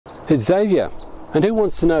It's Xavier, and who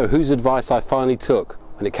wants to know whose advice I finally took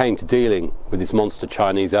when it came to dealing with this monster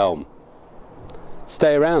Chinese elm?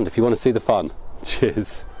 Stay around if you want to see the fun.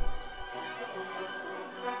 Cheers.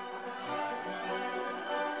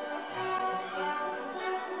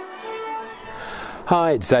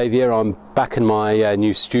 Hi, it's Xavier. I'm back in my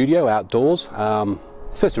new studio outdoors.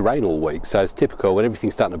 It's supposed to rain all week, so it's typical when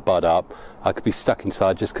everything's starting to bud up. I could be stuck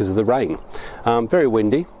inside just because of the rain. Very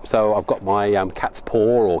windy, so I've got my cat's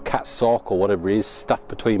paw or cat sock or whatever it is stuffed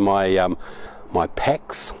between my my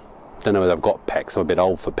pecs. Don't know whether I've got pecs. I'm a bit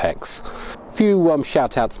old for pecs. A few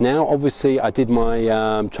shout outs now. Obviously, I did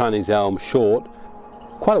my Chinese elm short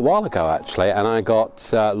quite a while ago actually, and I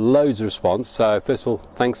got loads of response. So first of all,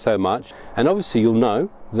 thanks so much. And obviously, you'll know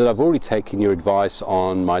that I've already taken your advice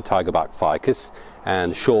on my tiger bark ficus,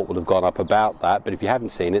 and the short would have gone up about that, but if you haven't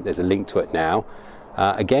seen it, there's a link to it now.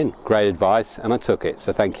 Again, great advice, and I took it,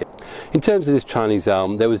 so thank you. In terms of this Chinese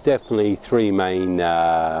elm, there was definitely three main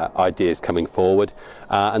ideas coming forward,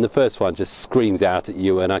 and the first one just screams out at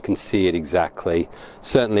you, and I can see it exactly.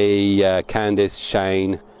 Certainly Candice,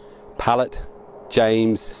 Shane, Pallet,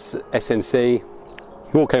 James, SNC,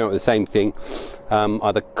 you all came up with the same thing,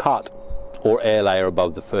 either cut or air layer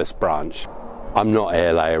above the first branch. I'm not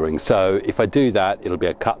air layering, so if I do that, it'll be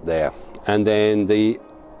a cut there. And then the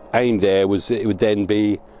aim there was it would then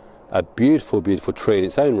be a beautiful, beautiful tree in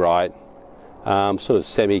its own right, sort of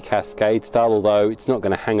semi-cascade style, although it's not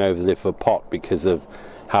going to hang over the lip of a pot because of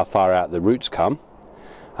how far out the roots come.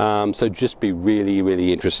 So just be really,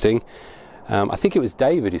 really interesting. I think it was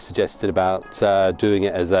David who suggested about doing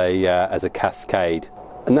it as a cascade,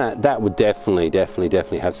 and that would definitely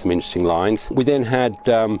have some interesting lines. We then had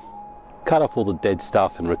cut off all the dead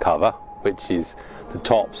stuff and recover, which is the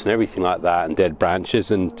tops and everything like that, and dead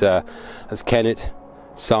branches, and that's Kenneth,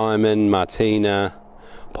 Simon, Martina,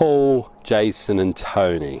 Paul, Jason and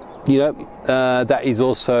Tony. You know, that is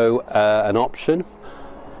also an option.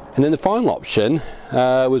 And then the final option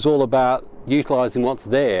was all about utilising what's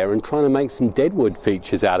there and trying to make some deadwood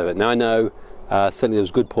features out of it. Now I know certainly there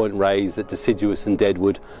was a good point raised that deciduous and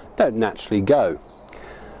deadwood don't naturally go.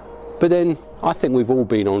 But then I think we've all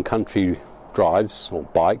been on country drives or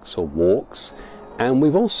bikes or walks, and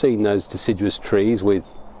we've all seen those deciduous trees with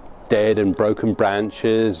dead and broken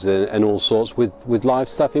branches and all sorts with live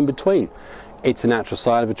stuff in between. It's a natural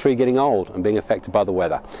sign of a tree getting old and being affected by the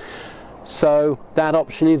weather. So that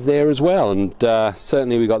option is there as well, and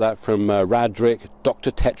certainly we got that from Radrick, Dr.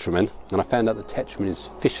 Tetraman, and I found out that Tetraman is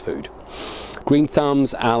fish food. Green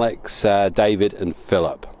Thumbs, Alex, David and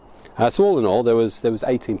Philip. So all in all, there was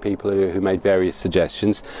 18 people who made various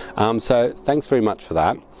suggestions. So thanks very much for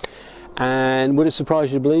that. And would it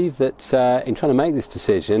surprise you to believe that in trying to make this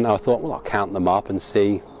decision, I thought, well, I'll count them up and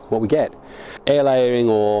see what we get. Air layering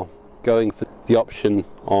or going for the option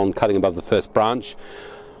on cutting above the first branch,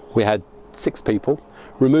 we had 6 people.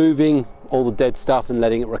 Removing all the dead stuff and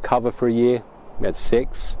letting it recover for a year, we had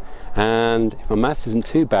 6. And if my maths isn't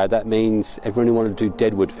too bad, that means everyone who wanted to do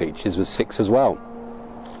deadwood features was 6 as well.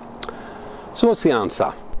 So what's the answer?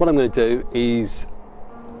 What I'm going to do is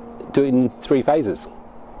do it in 3 phases.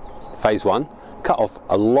 Phase 1, cut off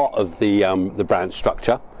a lot of the branch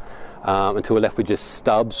structure until we're left with just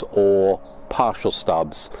stubs or partial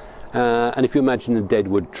stubs. And if you imagine a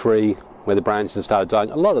deadwood tree where the branches have started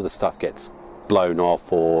dying, a lot of the stuff gets blown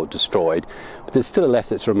off or destroyed, but there's still a left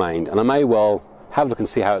that's remained, and I may well have a look and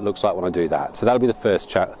see how it looks like when I do that. So that'll be the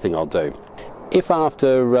first thing I'll do. If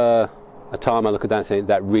after a time I look at that and say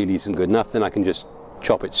that really isn't good enough, then I can just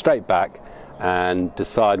chop it straight back and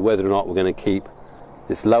decide whether or not we're going to keep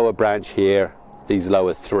this lower branch here, these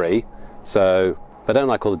lower 3. So if I don't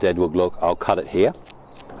like all the deadwood look, I'll cut it here,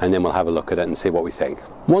 and then we'll have a look at it and see what we think.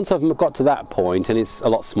 Once I've got to that point and it's a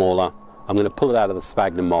lot smaller, I'm going to pull it out of the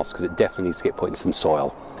sphagnum moss because it definitely needs to get put in some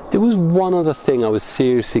soil. There was one other thing I was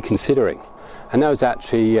seriously considering, and that was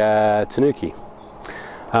actually tanuki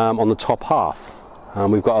on the top half.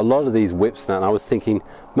 We've got a lot of these whips now, and I was thinking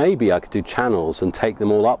maybe I could do channels and take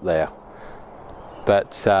them all up there,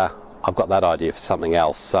 but I've got that idea for something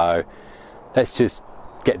else. So let's just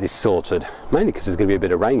get this sorted, mainly because there's going to be a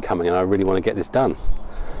bit of rain coming and I really want to get this done.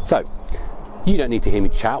 So you don't need to hear me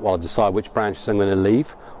chat while I decide which branches I'm going to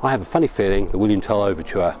leave. I have a funny feeling the William Tell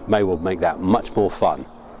Overture may well make that much more fun.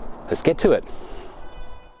 Let's get to it.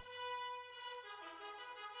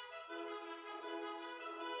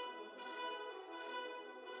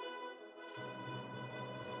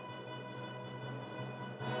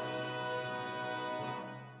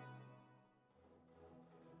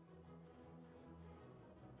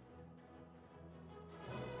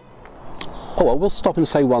 Oh, I will stop and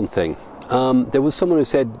say one thing. There was someone who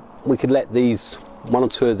said we could let these one or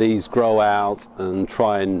two of these grow out and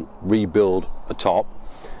try and rebuild a top,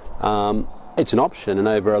 it's an option, and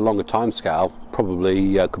over a longer time scale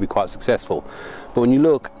probably could be quite successful. But when you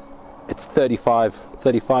look, it's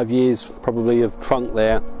 35 years probably of trunk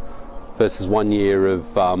there versus 1 year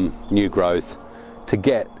of new growth. To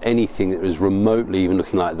get anything that was remotely even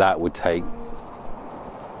looking like that would take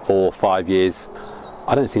 4 or 5 years.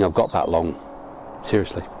 I don't think I've got that long,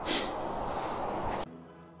 seriously.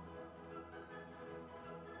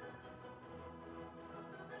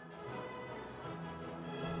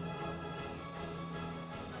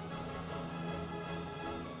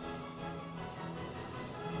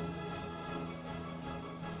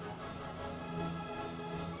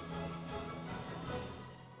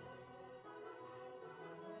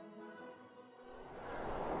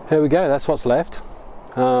 There we go, that's what's left.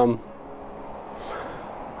 And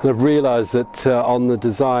I've realised that on the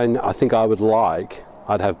design I think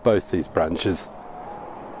I'd have both these branches.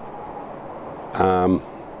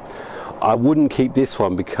 I wouldn't keep this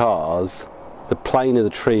one because the plane of the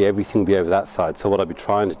tree, everything will be over that side. So what I'd be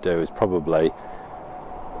trying to do is probably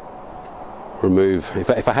remove,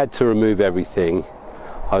 if I had to remove everything,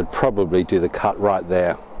 I would probably do the cut right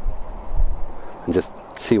there and just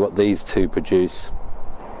see what these two produce.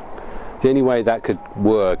 The only way that could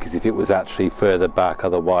work is if it was actually further back,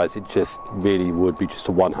 otherwise it just really would be just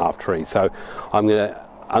a 1/2 tree. So I'm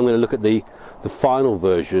gonna look at the final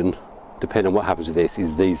version, depending on what happens with this,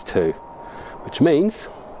 is these two. Which means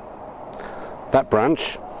that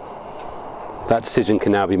branch, that decision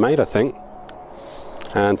can now be made, I think.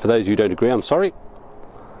 And for those who don't agree, I'm sorry.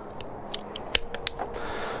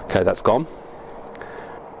 Okay, that's gone.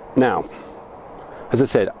 Now, as I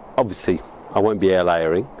said, obviously I won't be air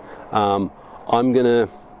layering. I'm gonna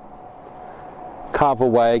carve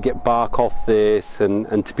away, get bark off this,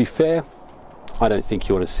 and to be fair, I don't think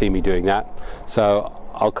you want to see me doing that. So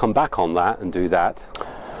I'll come back on that and do that.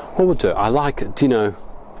 What we'll do, I like it, you know,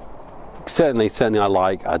 certainly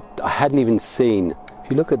I hadn't even seen, if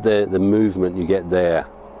you look at the movement you get there,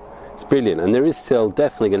 it's brilliant. And there is still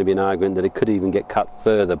definitely going to be an argument that it could even get cut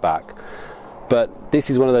further back. But this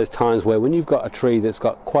is one of those times where when you've got a tree that's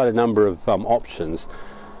got quite a number of options,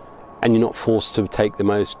 and you're not forced to take the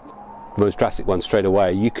most drastic one straight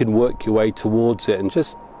away, you can work your way towards it and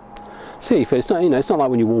just see if it's not, you know, it's not like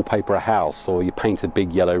when you wallpaper a house or you paint a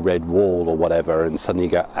big yellow red wall or whatever and suddenly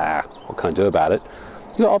you go, what can I do about it?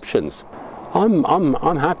 You've got options.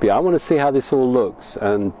 I'm happy. I want to see how this all looks,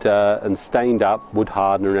 and stained up, wood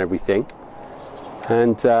hardener and everything.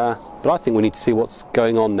 And but I think we need to see what's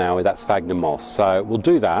going on now with that sphagnum moss. So we'll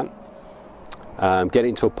do that. Get it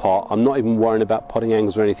into a pot. I'm not even worrying about potting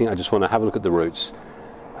angles or anything. I just want to have a look at the roots,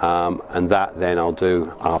 and that then I'll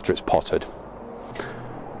do after it's potted.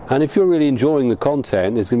 And if you're really enjoying the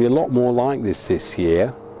content, there's going to be a lot more like this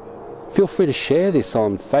year. Feel free to share this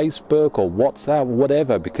on Facebook or WhatsApp or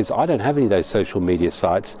whatever, because I don't have any of those social media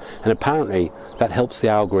sites, and apparently that helps the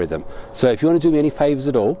algorithm. So if you want to do me any favors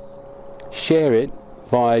at all, share it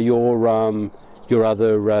via your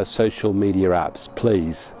other social media apps,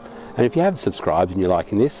 please. And if you haven't subscribed and you're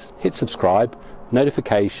liking this, hit subscribe,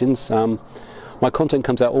 notifications. My content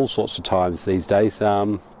comes out all sorts of times these days.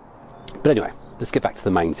 But anyway, let's get back to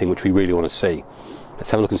the main thing, which we really want to see.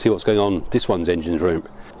 Let's have a look and see what's going on this one's engine room.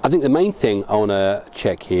 I think the main thing I want to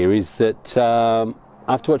check here is that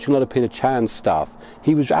after watching a lot of Peter Chan's stuff,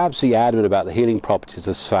 he was absolutely adamant about the healing properties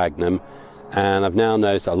of sphagnum. And I've now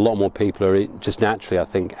noticed a lot more people are just naturally, I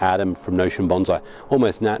think Adam from Notion Bonsai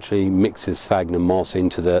almost naturally mixes sphagnum moss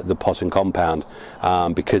into the pot and compound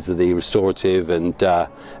because of the restorative and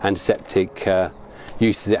antiseptic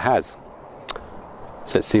uses it has.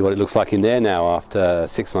 So let's see what it looks like in there now after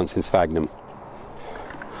 6 months in sphagnum.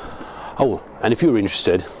 Oh, and if you're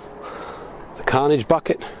interested, the carnage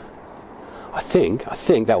bucket, I think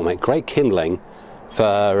that will make great kindling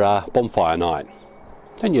for bonfire night,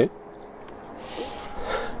 don't you?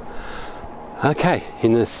 Okay,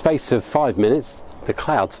 in the space of 5 minutes, the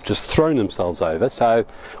clouds have just thrown themselves over, so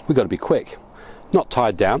we've got to be quick. Not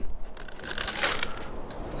tied down.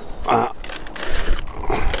 Well,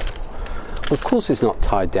 of course it's not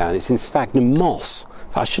tied down, it's in sphagnum moss.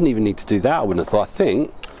 I shouldn't even need to do that, I wouldn't have thought. I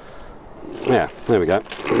think, yeah, there we go.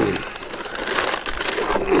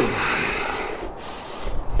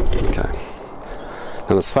 Okay.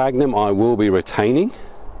 Now the sphagnum I will be retaining,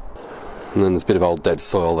 and then there's a bit of old dead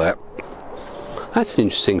soil there. That's an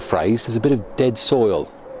interesting phrase, there's a bit of dead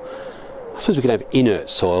soil. I suppose we could have inert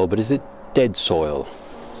soil, but is it dead soil?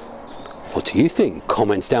 What do you think?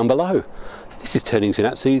 Comments down below. This is turning into an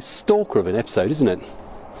absolute stalker of an episode, isn't it?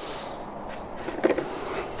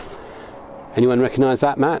 Anyone recognise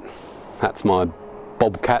that, Matt? That's my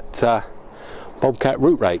bobcat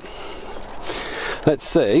root rake. Let's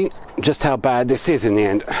see just how bad this is in the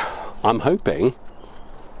end. I'm hoping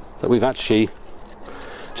that we've actually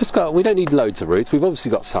just got, we don't need loads of roots. We've obviously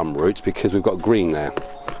got some roots because we've got green there.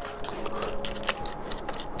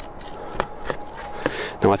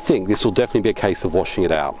 Now I think this will definitely be a case of washing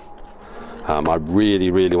it out. I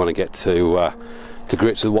really want to get to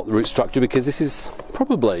grips with what the root structure, because this is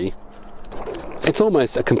probably, it's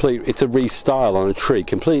almost a complete, it's a restyle on a tree,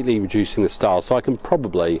 completely reducing the style. So I can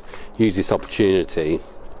probably use this opportunity.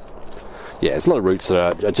 Yeah, there's a lot of roots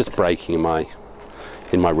that are just breaking in my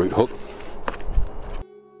root hook.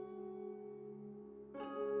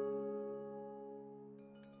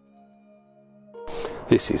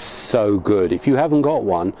 This is so good. If you haven't got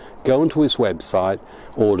one, go onto his website,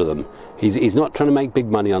 order them. He's not trying to make big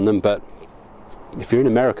money on them, but if you're in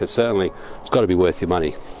America, certainly it's got to be worth your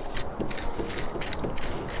money.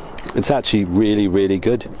 It's actually really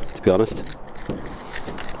good, to be honest.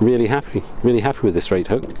 Really happy with this reed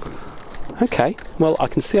hook. Okay, well, I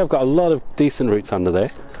can see I've got a lot of decent roots under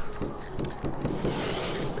there.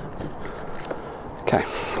 Okay,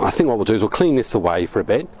 I think what we'll do is we'll clean this away for a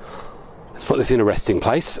bit. Let's put this in a resting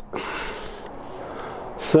place.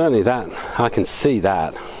 Certainly that, I can see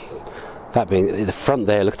that being the front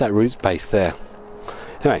there. Look at that root base there.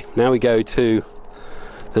 Anyway, now we go to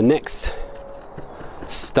the next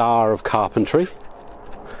star of carpentry.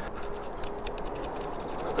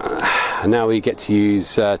 And now we get to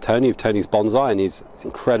use Tony of Tony's Bonsai and his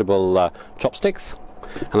incredible chopsticks.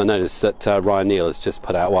 And I noticed that Ryan Neal has just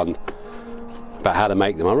put out one about how to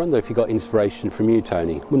make them. I wonder if you got inspiration from you,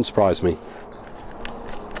 Tony. Wouldn't surprise me.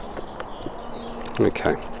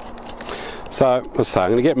 Okay, so let's say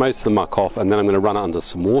I'm going to get most of the muck off, and then I'm going to run it under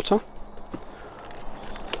some water.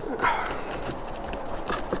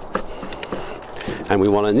 And we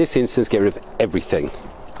want, in this instance, get rid of everything,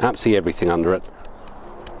 absolutely everything under it.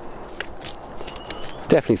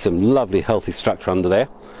 Definitely some lovely healthy structure under there.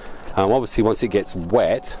 Obviously once it gets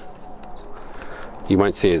wet you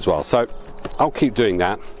won't see it as well, so I'll keep doing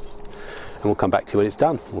that and we'll come back to it when it's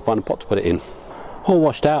done. We'll find a pot to put it in. All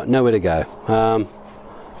washed out, nowhere to go.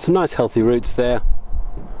 Some nice healthy roots there.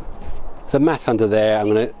 There's a mat under there. I'm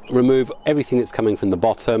going to remove everything that's coming from the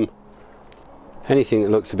bottom, anything that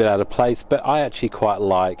looks a bit out of place, but I actually quite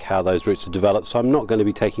like how those roots are developed, so I'm not going to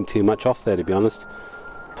be taking too much off there, to be honest.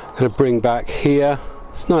 I'm going to bring back here,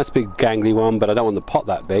 it's a nice big gangly one, but I don't want the pot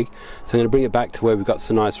that big, so I'm going to bring it back to where we've got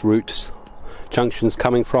some nice roots junctions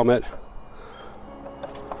coming from it.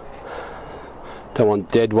 Don't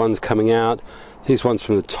want dead ones coming out. These ones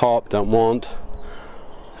from the top don't want.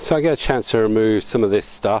 So I get a chance to remove some of this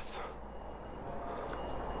stuff.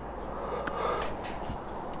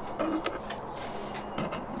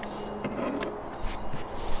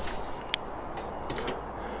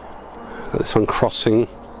 Got this one crossing,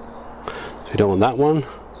 so we don't want that one.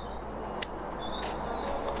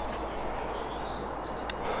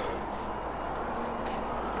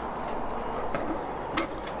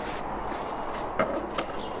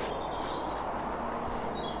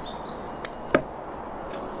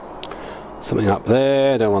 Something up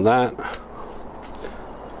there, don't want that.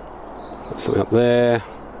 Something up there.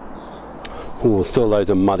 Oh, still loads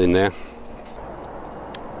of mud in there.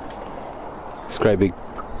 This great big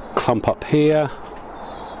clump up here.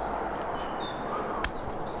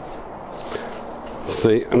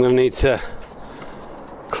 See, I'm going to need to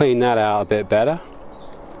clean that out a bit better.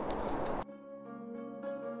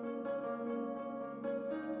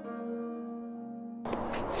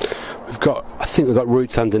 I think we've got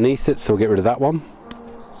roots underneath it, so we'll get rid of that one.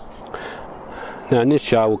 Now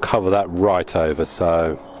initially I will cover that right over,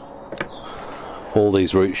 so all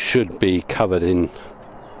these roots should be covered in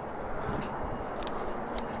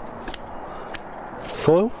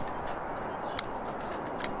soil.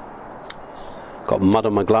 Got mud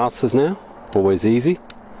on my glasses now, always easy.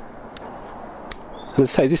 And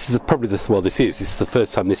let's say this is probably the, well, this is the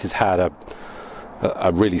first time this has had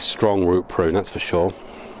a really strong root prune, that's for sure.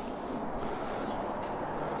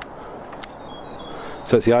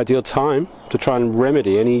 So it's the ideal time to try and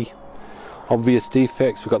remedy any obvious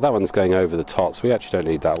defects. We've got that one that's going over the top, so we actually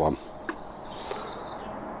don't need that one.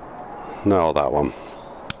 No, that one.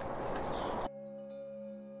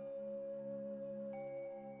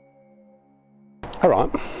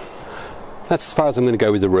 Alright, that's as far as I'm going to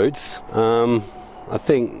go with the roots. I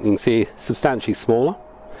think you can see substantially smaller.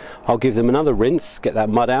 I'll give them another rinse, get that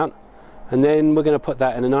mud out, and then we're going to put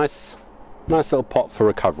that in a nice little pot for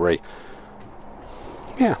recovery.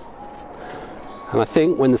 Yeah, and I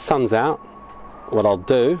think when the sun's out, what I'll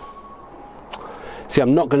do, see,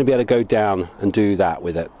 I'm not going to be able to go down and do that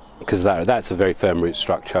with it. because that's a very firm root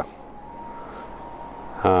structure.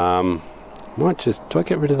 Might just, do I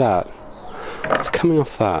get rid of that? It's coming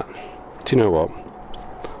off that. Do you know what?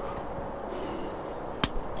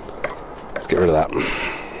 Let's get rid of that.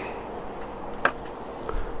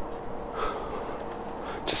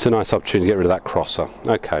 Just a nice opportunity to get rid of that crosser.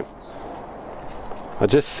 Okay. I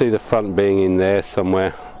just see the front being in there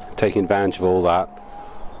somewhere, taking advantage of all that.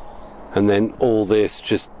 And then all this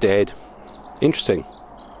just dead. Interesting.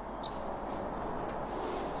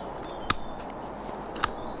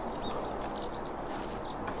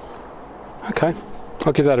 Okay,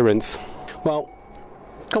 I'll give that a rinse. Well,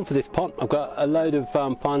 gone for this pot. I've got a load of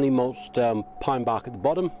finely mulched pine bark at the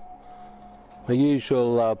bottom. My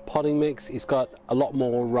usual potting mix. It's got a lot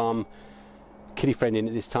more kiddie friend in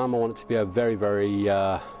it this time. I want it to be a very, very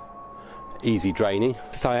easy draining.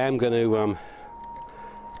 So I am going to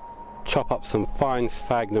chop up some fine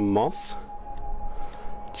sphagnum moss,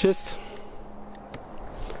 just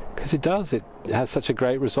because it has such a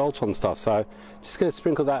great result on stuff. So just going to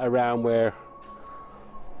sprinkle that around where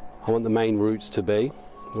I want the main roots to be,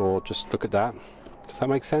 or just look at that. Does that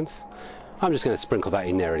make sense? I'm just going to sprinkle that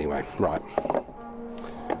in there anyway. Right.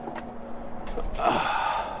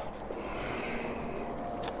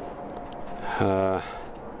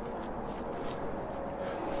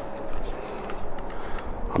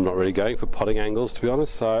 I'm not really going for potting angles, to be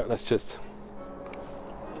honest, so let's just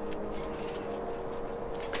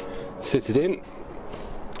sit it in.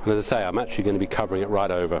 And as I say, I'm actually going to be covering it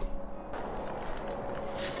right over.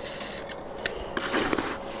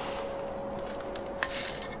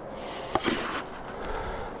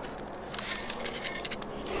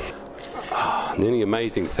 And the only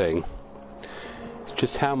amazing thing is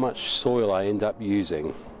just how much soil I end up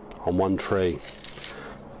using on one tree.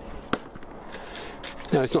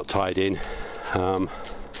 No, it's not tied in. And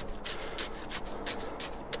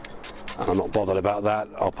I'm not bothered about that.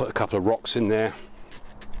 I'll put a couple of rocks in there.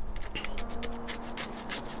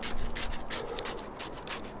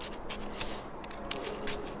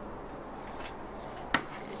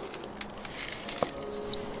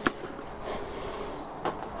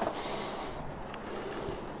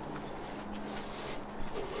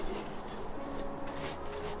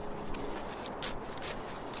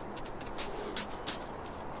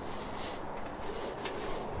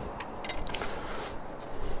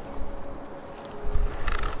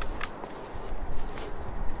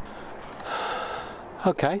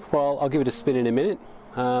 Okay, well, I'll give it a spin in a minute.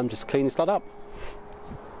 Just clean this lot up.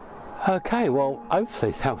 Okay, well,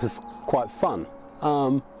 hopefully that was quite fun.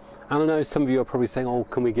 And I know some of you are probably saying, oh,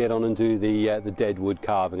 can we get on and do the dead wood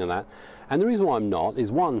carving and that? And the reason why I'm not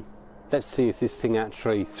is, one, let's see if this thing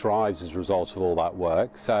actually thrives as a result of all that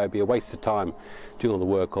work. So it'd be a waste of time doing all the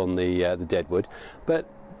work on the dead wood. But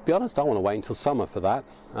to be honest, I want to wait until summer for that,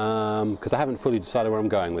 because I haven't fully decided where I'm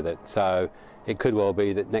going with it. So it could well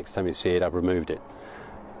be that next time you see it, I've removed it.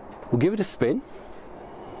 We'll give it a spin.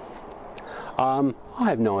 I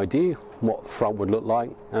have no idea what the front would look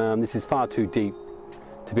like. This is far too deep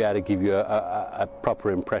to be able to give you a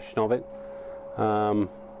proper impression of it.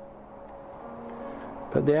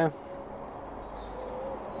 But yeah,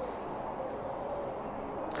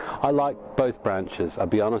 I like both branches. I'll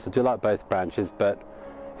be honest, I do like both branches, but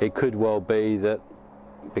it could well be that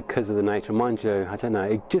because of the nature, mind you, I don't know,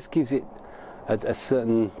 it just gives it a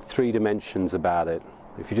certain 3 dimensions about it.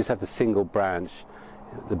 If you just have the single branch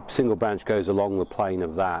goes along the plane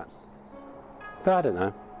of that. But I don't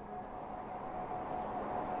know.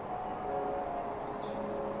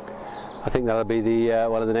 I think that'll be the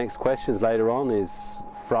one of the next questions later on is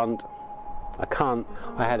front. I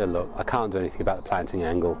had a look, I can't do anything about the planting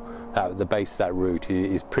angle. The base of that root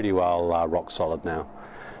is pretty well rock solid now.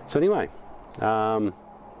 So anyway, I'm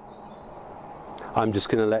just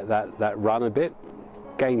going to let that run a bit,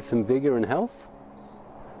 gain some vigor and health.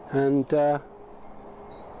 And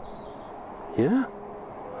yeah,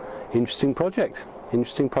 interesting project.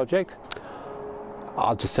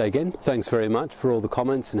 I'll just say again, thanks very much for all the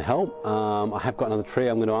comments and help. I have got another tree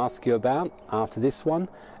I'm going to ask you about after this one,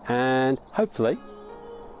 and hopefully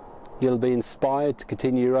you'll be inspired to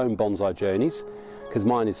continue your own bonsai journeys, because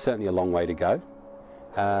mine is certainly a long way to go.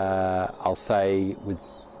 I'll say with,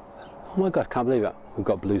 oh my god, I can't believe it, we've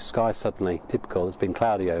got blue sky suddenly. Typical, it's been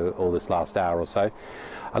cloudy all this last hour or so.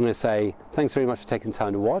 I'm going to say thanks very much for taking the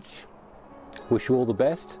time to watch. Wish you all the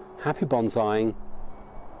best. Happy bonsaiing.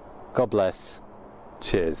 God bless.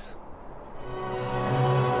 Cheers.